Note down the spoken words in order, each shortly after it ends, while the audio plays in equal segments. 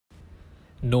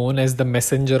Known as the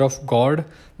messenger of God,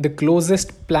 the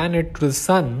closest planet to the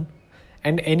Sun,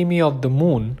 and enemy of the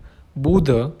Moon,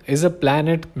 Buddha is a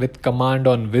planet with command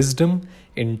on wisdom,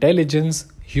 intelligence,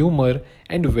 humor,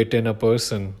 and wit in a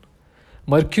person.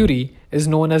 Mercury is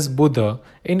known as Buddha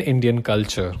in Indian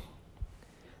culture.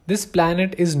 This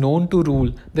planet is known to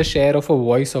rule the share of a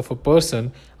voice of a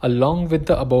person along with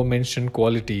the above mentioned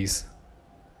qualities.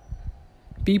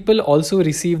 People also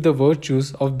receive the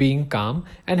virtues of being calm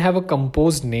and have a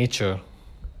composed nature.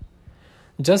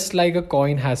 Just like a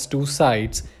coin has two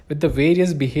sides, with the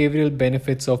various behavioral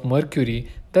benefits of Mercury,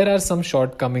 there are some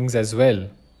shortcomings as well.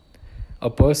 A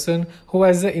person who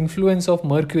has the influence of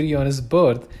Mercury on his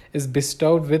birth is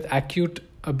bestowed with acute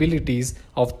abilities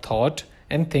of thought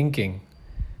and thinking.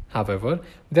 However,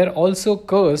 they are also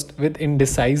cursed with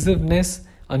indecisiveness,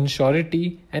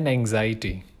 unsurety, and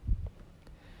anxiety.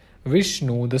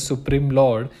 Vishnu, the Supreme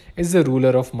Lord, is the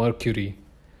ruler of Mercury.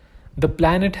 The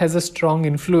planet has a strong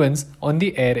influence on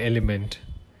the air element.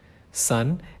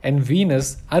 Sun and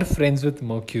Venus are friends with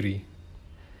Mercury,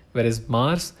 whereas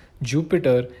Mars,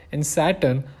 Jupiter, and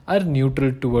Saturn are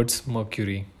neutral towards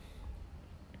Mercury.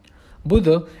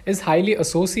 Buddha is highly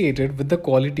associated with the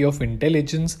quality of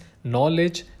intelligence,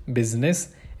 knowledge,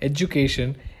 business,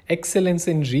 education, excellence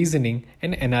in reasoning,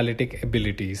 and analytic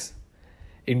abilities.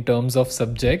 In terms of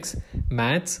subjects,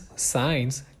 maths,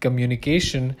 science,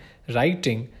 communication,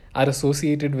 writing are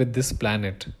associated with this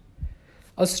planet.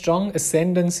 A strong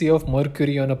ascendancy of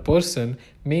Mercury on a person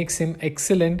makes him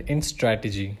excellent in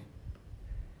strategy.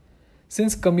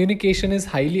 Since communication is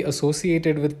highly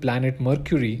associated with planet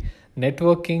Mercury,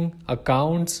 networking,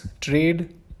 accounts,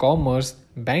 trade, commerce,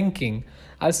 banking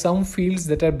are some fields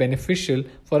that are beneficial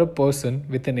for a person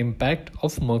with an impact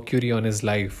of Mercury on his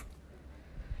life.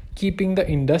 Keeping the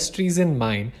industries in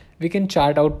mind, we can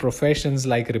chart out professions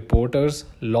like reporters,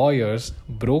 lawyers,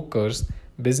 brokers,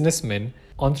 businessmen,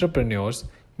 entrepreneurs,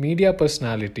 media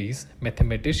personalities,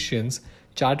 mathematicians,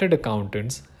 chartered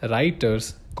accountants,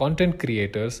 writers, content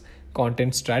creators,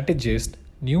 content strategists,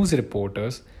 news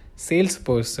reporters,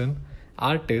 salesperson,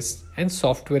 artists, and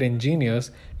software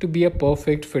engineers to be a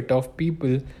perfect fit of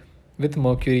people with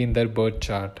Mercury in their birth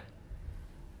chart.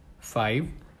 5,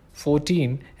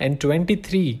 14, and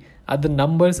 23 are the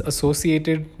numbers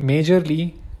associated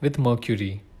majorly with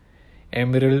Mercury.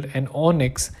 Emerald and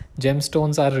onyx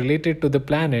gemstones are related to the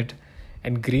planet,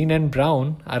 and green and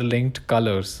brown are linked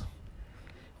colors.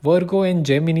 Virgo and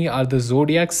Gemini are the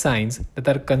zodiac signs that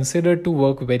are considered to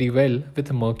work very well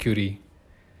with Mercury.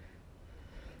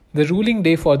 The ruling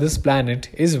day for this planet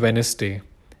is Wednesday,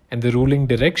 and the ruling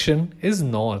direction is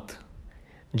north.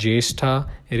 Jyeshtha,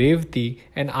 Revati,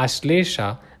 and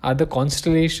Ashlesha are the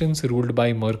constellations ruled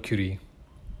by Mercury.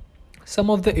 Some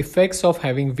of the effects of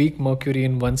having weak Mercury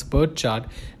in one's birth chart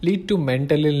lead to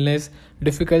mental illness,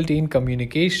 difficulty in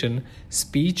communication,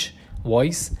 speech,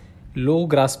 voice, low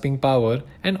grasping power,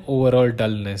 and overall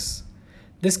dullness.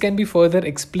 This can be further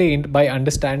explained by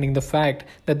understanding the fact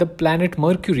that the planet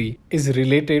Mercury is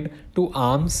related to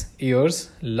arms, ears,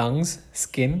 lungs,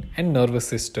 skin, and nervous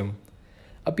system.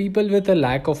 A people with a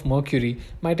lack of Mercury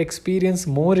might experience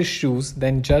more issues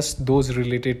than just those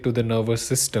related to the nervous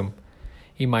system.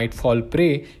 He might fall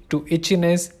prey to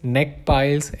itchiness, neck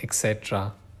piles,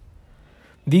 etc.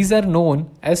 These are known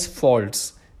as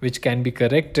faults, which can be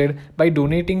corrected by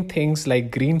donating things like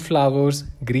green flowers,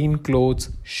 green clothes,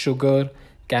 sugar,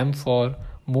 camphor,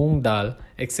 moong dal,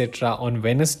 etc. on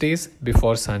Wednesdays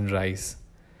before sunrise.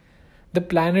 The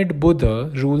planet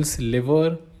Buddha rules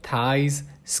liver, thighs,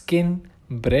 skin,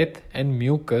 breath, and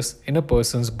mucus in a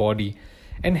person's body,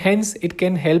 and hence it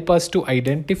can help us to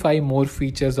identify more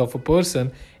features of a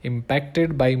person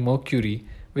impacted by Mercury,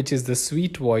 which is the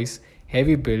sweet voice,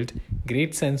 heavy build,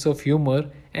 great sense of humor,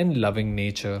 and loving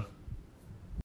nature.